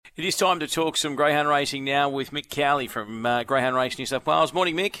It is time to talk some greyhound racing now with Mick Cowley from Greyhound Race New South Wales.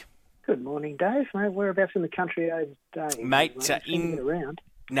 Morning, Mick. Good morning, Dave. Mate, whereabouts in the country are you today? Mate, around.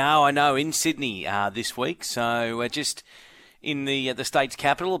 No, I know, in Sydney this week. So just in the state's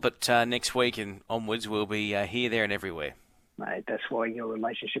capital, but next week and onwards we'll be here, there and everywhere. Mate, that's why your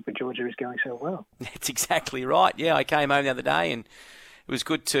relationship with Georgia is going so well. That's exactly right. Yeah, I came home the other day and it was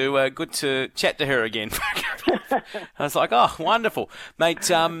good to chat to her again. I was like, oh, wonderful. Mate,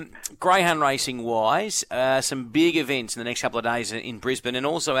 greyhound racing-wise, some big events in the next couple of days in Brisbane and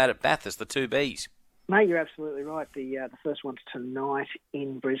also out at Bathurst, the 2Bs. Mate, you're absolutely right. The first one's tonight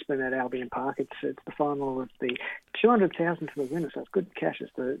in Brisbane at Albion Park. It's the final of the 200,000 to the winner, so it's good cash.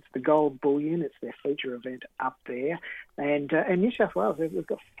 It's the Gold Bullion. It's their feature event up there. And New South Wales, we've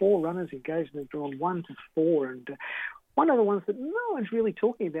got 4 runners engaged and they've drawn 1 to 4. And one of the ones that no one's really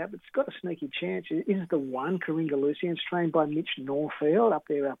talking about, but it's got a sneaky chance, is the one, Coringa Lucian, trained by Mitch Norfield up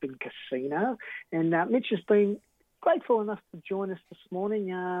in Casino. And Mitch has been grateful enough to join us this morning,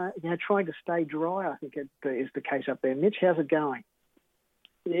 trying to stay dry, I think it is the case up there. Mitch, how's it going?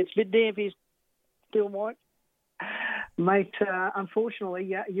 It's a bit damp here still, Mike. Mate,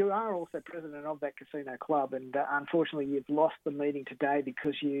 unfortunately, you are also president of that casino club, and unfortunately you've lost the meeting today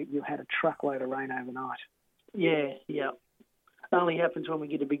because you had a truckload of rain overnight. Yeah. Only happens when we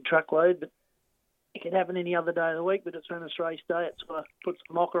get a big truckload, but it can happen any other day of the week, but it's when it's race day, it sort of puts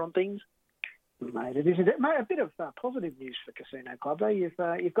the mocker on things. Mate, it is a bit of positive news for Casino Club, though.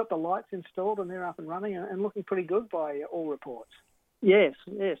 You've got the lights installed and they're up and running and looking pretty good by all reports. Yes,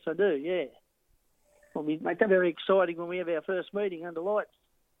 I do, yeah. Well, mate, that's very exciting when we have our first meeting under lights.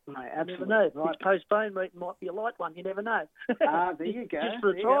 Mate, absolutely. You never know. Right. This postponed meeting might be a light one. You never know. There you go. Just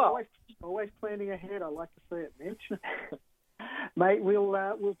for a trial. Always planning ahead. I like to see it, Mitch. Mate,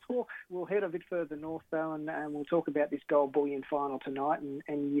 we'll talk. We'll head a bit further north though, and we'll talk about this Gold Bullion final tonight.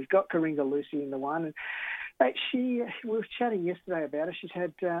 And you've got Coringa Lucy in the one. And mate, we were chatting yesterday about her. She's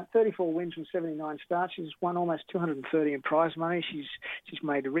had 34 wins from 79 starts. She's won almost 230 in prize money. She's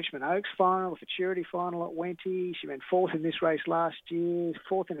made the Richmond Oaks final, the Futurity final at Wenty. She ran 4th in this race last year,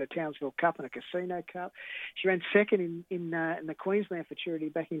 4th in the Townsville Cup and a Casino Cup. She ran 2nd in the Queensland Futurity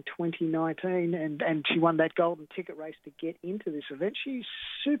back in 2019, and she won that golden ticket race to get into this event. She's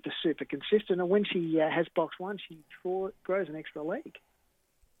super consistent, and when she has box one, she grows an extra leg.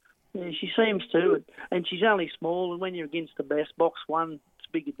 Yeah, she seems to, and she's only small, and when you're against the best, box one, it's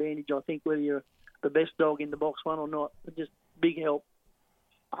a big advantage, I think, whether you're the best dog in the box one or not. It's just big help.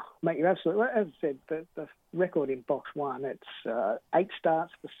 Mate, you're absolutely right. As I said, the record in box one, it's 8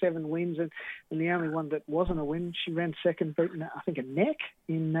 starts for 7 wins, and the only one that wasn't a win, she ran second, beating, I think, a neck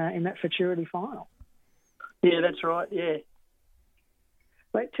in that Futurity final. Yeah, that's right, yeah.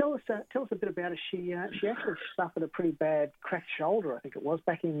 Mate, tell us a bit about her. She actually suffered a pretty bad cracked shoulder, I think it was,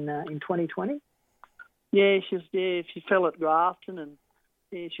 back in 2020. Yeah, she fell at Grafton, and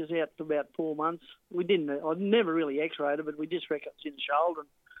she was out for about 4 months. I never really x-rayed her, but we just reckon it's in the shoulder.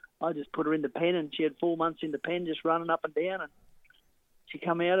 And I just put her in the pen, and she had 4 months in the pen, just running up and down, and she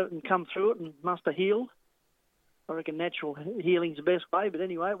come out of it and come through it and must have healed. I reckon natural healing's the best way, but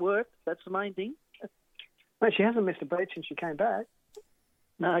anyway, it worked. That's the main thing. Mate, she hasn't missed a beat since she came back.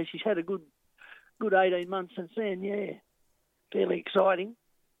 No, she's had a good 18 months since then, yeah. Fairly exciting.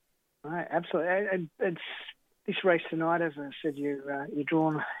 Right, absolutely. And this race tonight, as I said, you're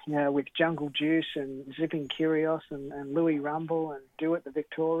drawn with Jungle Juice and Zipping Curios and Louis Rumble and Do It the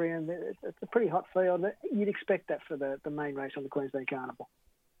Victorian. It's a pretty hot field. You'd expect that for the main race on the Queensland Carnival.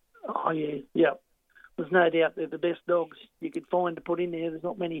 Oh, yeah. There's no doubt they're the best dogs you could find to put in there. There's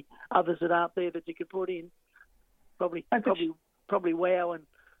not many others that aren't there that you could put in. Probably Wow and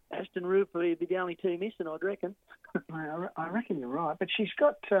Aston Rupert would be the only 2 missing, I'd reckon. I reckon you're right, but she's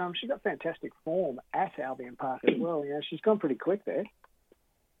got fantastic form at Albion Park as well. You know, she's gone pretty quick there.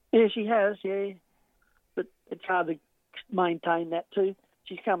 Yeah, she has. Yeah, but it's hard to maintain that too.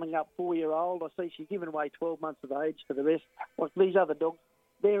 She's coming up 4-year-old. I see she's given away 12 months of age for the rest. Like these other dogs,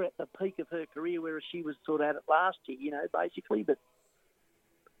 they're at the peak of her career, whereas she was sort of at it last year. Basically, but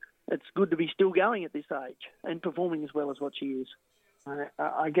it's good to be still going at this age and performing as well as what she is.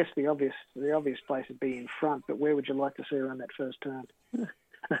 I guess the obvious place would be in front, but where would you like to see her on that first turn?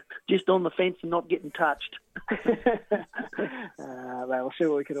 Just on the fence and not getting touched. We'll see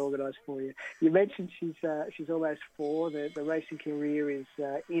what we can organise for you. You mentioned she's almost 4. The racing career is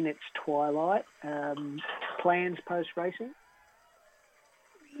in its twilight. Plans post racing?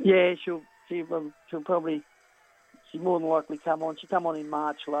 Yeah, she'll probably. She'll more than likely come on. She come on in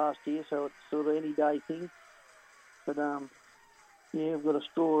March last year, so it's sort of any day thing. But we've got a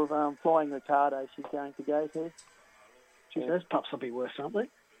store of Flying Ricardo she's going to go to. Geez, those pups will be worth something.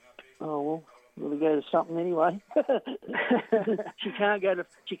 Oh well, we'll go to something anyway. She can't go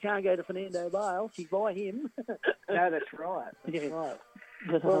to Fernando Bale. She's by him. No, that's right. That's right.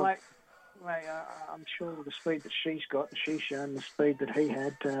 Well, mate, I'm sure with the speed that she's got, and she's shown the speed that he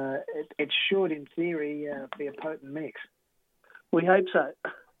had, it should, in theory, be a potent mix. We hope so.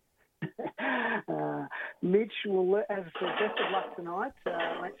 Mitch, will, as I said, best of luck tonight.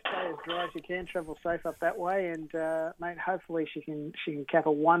 Mate, stay as dry as you can, travel safe up that way, and mate, hopefully she can cap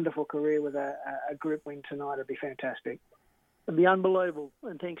a wonderful career with a group win tonight. It'd be fantastic. It'd be unbelievable.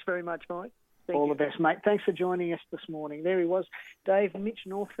 And thanks very much, Mike. All the best, mate. Thanks for joining us this morning. There he was, Dave Mitch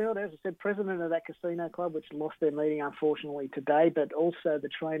Northfield, as I said, president of that casino club, which lost their meeting, unfortunately, today, but also the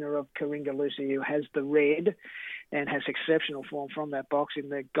trainer of Coringa Lucy, who has the red and has exceptional form from that box in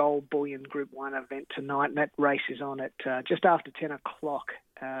the Gold Bullion Group 1 event tonight. And that race is on at just after 10 o'clock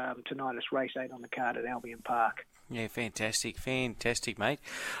tonight. It's race 8 on the card at Albion Park. Yeah, fantastic, mate.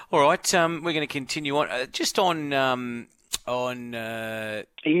 All right, we're going to continue on. Just on... Are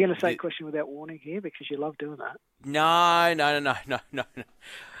you going to say question without warning here, because you love doing that? No.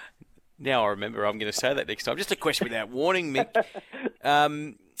 Now I remember I'm going to say that next time. Just a question without warning,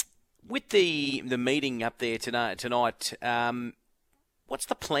 Mick. With the meeting up there tonight, what's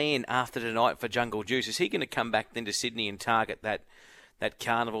the plan after tonight for Jungle Juice? Is he going to come back then to Sydney and target that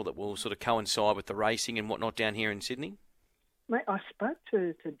carnival that will sort of coincide with the racing and whatnot down here in Sydney? Mate, I spoke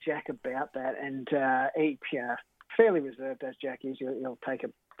to Jack about that, and he... fairly reserved as Jack is. He'll take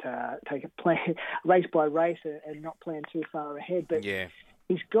a plan race by race and not plan too far ahead. But yeah,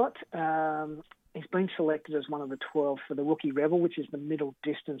 he's got he's been selected as one of the 12 for the Rookie Rebel, which is the middle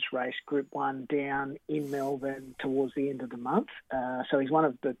distance race, Group 1, down in Melbourne towards the end of the month. So he's one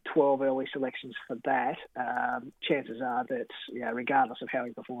of the 12 early selections for that. Chances are that, regardless of how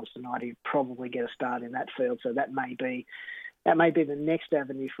he performs tonight, he'll probably get a start in that field. So that may be the next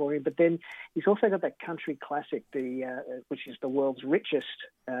avenue for him. But then he's also got that Country Classic, which is the world's richest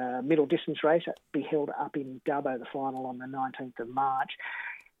middle distance race, be held up in Dubbo, the final on the 19th of March.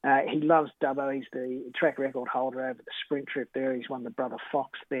 He loves Dubbo. He's the track record holder over the sprint trip there. He's won the Brother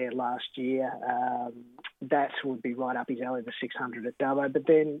Fox there last year. That would be right up his alley, the 600 at Dubbo. But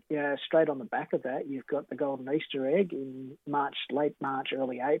then straight on the back of that, you've got the Golden Easter Egg in March, late March,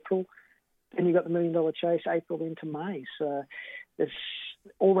 early April. Then you've got the $1 Million Chase, April into May. So there's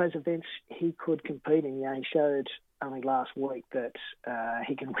all those events he could compete in. He showed only last week that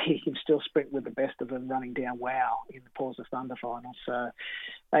he can still sprint with the best of them, running down Wow in the Paws of Thunder final. So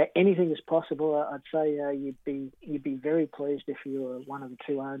anything is possible. I'd say you'd be very pleased if you were one of the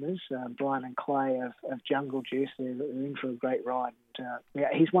two owners, Brian and Clay of Jungle Juice. They're in for a great ride. And,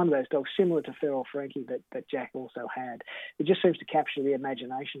 he's one of those dogs similar to Feral Frankie that Jack also had. It just seems to capture the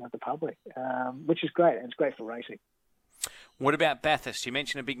imagination of the public, which is great, and it's great for racing. What about Bathurst? You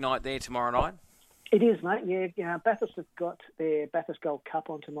mentioned a big night there tomorrow night. It is, mate. Yeah, Bathurst have got their Bathurst Gold Cup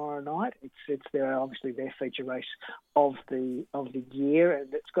on tomorrow night. It's obviously their feature race of the year,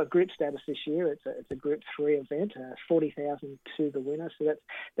 and it's got group status this year. It's a Group 3 event, 40,000 to the winner. So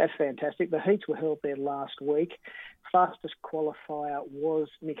that's fantastic. The heats were held there last week. Fastest qualifier was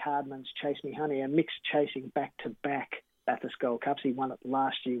Mick Hardman's Chase Me Honey, and Mick's chasing back-to-back Bathurst Gold Cups. He won it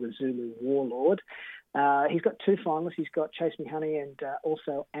last year with Zulu Warlord. He's got two finalists. He's got Chase Me Honey and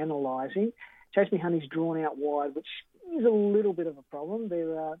also Analysing. Chase Me Honey's drawn out wide, which is a little bit of a problem.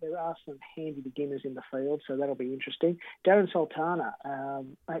 There are some handy beginners in the field, so that'll be interesting. Darren Sultana.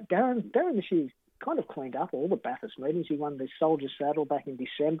 Darren this year kind of cleaned up all the Bathurst meetings. He won the Soldier Saddle back in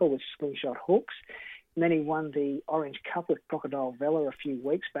December with Slingshot Hooks. And then he won the Orange Cup with Crocodile Vela a few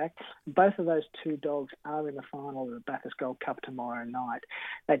weeks back. Both of those two dogs are in the final of the Bathurst Gold Cup tomorrow night.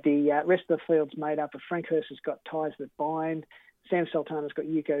 The rest of the field's made up of Frank Hurst has got Ties That Bind. Sam Sultana's got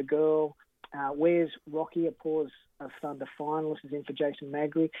Yuko Girl. Where's Rocky, a Paws of Thunder finalist, is in for Jason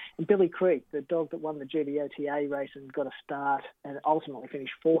Magri. And Billy Creek, the dog that won the GDOTA race and got a start and ultimately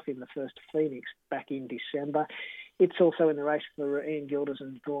finished fourth in the first Phoenix back in December. It's also in the race for Ian Gilders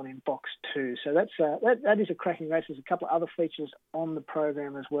and drawn in box 2. So that is a cracking race. There's a couple of other features on the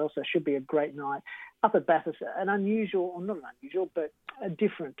program as well, so it should be a great night. Up at Bathurst, not an unusual, but a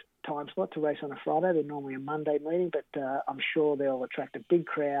different time slot to race on a Friday. They're normally a Monday meeting, but I'm sure they'll attract a big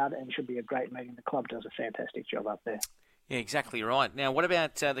crowd and should be a great meeting. The club does a fantastic job up there. Yeah, exactly right. Now, what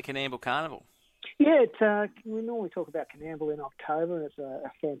about the Coonamble Carnival? Yeah, we normally talk about Coonamble in October, and it's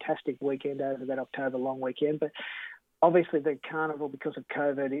a fantastic weekend over that October long weekend. But obviously, the carnival, because of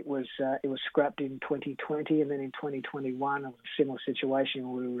COVID, it was scrapped in 2020, and then in 2021, it was a similar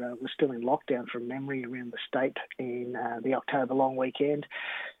situation. We were still in lockdown from memory around the state in the October long weekend.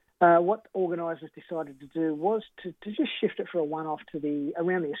 What organisers decided to do was to just shift it for a one-off to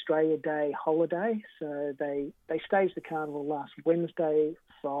around the Australia Day holiday. So they staged the carnival last Wednesday,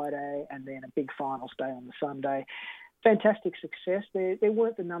 Friday, and then a big finals day on the Sunday. Fantastic success. There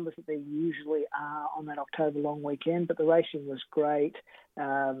weren't the numbers that there usually are on that October long weekend, but the racing was great.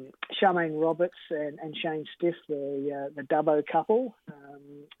 Charmaine Roberts and Shane Stiff, the Dubbo couple,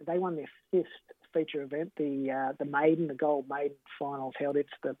 they won their fifth feature event, the Gold Maiden Finals held. It's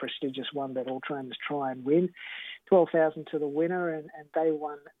the prestigious one that all trainers try and win. 12,000 to the winner, and they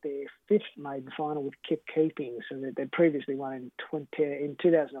won their fifth maiden final with Kip Keeping. So they'd previously won in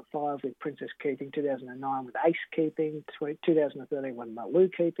 2005 with Princess Keeping, 2009 with Ace Keeping, 2013 with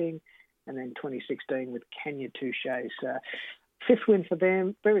Malou Keeping, and then 2016 with Kenya Touche. So fifth win for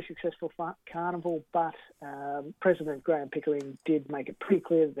them, very successful carnival, but President Graham Pickering did make it pretty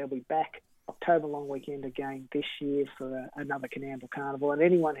clear that they'll be back October long weekend again this year for another Coonamble Carnival, and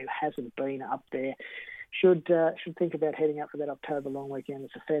anyone who hasn't been up there should think about heading up for that October long weekend.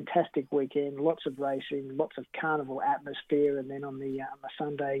 It's a fantastic weekend, lots of racing, lots of carnival atmosphere, and then on the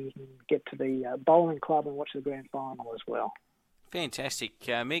Sunday you can get to the bowling club and watch the grand final as well. Fantastic,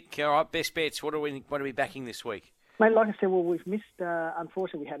 Mick. All right, best bets. What are we backing this week? Mate, like I said, well, we've missed,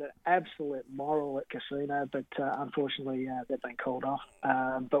 unfortunately, we had an absolute moral at Casino, but unfortunately they've been called off.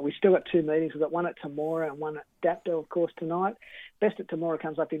 But we've still got two meetings. We've got one at Temora and one at Dapto, of course, tonight. Best at Temora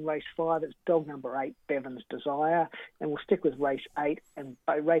comes up in race 5. It's dog number 8, Bevan's Desire. And we'll stick with race 8. And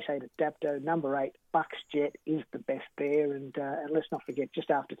by race 8 at Dapto, number 8, Bucks Jet is the best there. And let's not forget,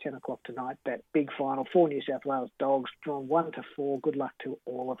 just after 10 o'clock tonight, that big final, 4 New South Wales dogs, drawn 1 to 4. Good luck to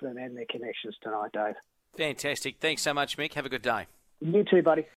all of them and their connections tonight, Dave. Fantastic. Thanks so much, Mick. Have a good day. You too, buddy.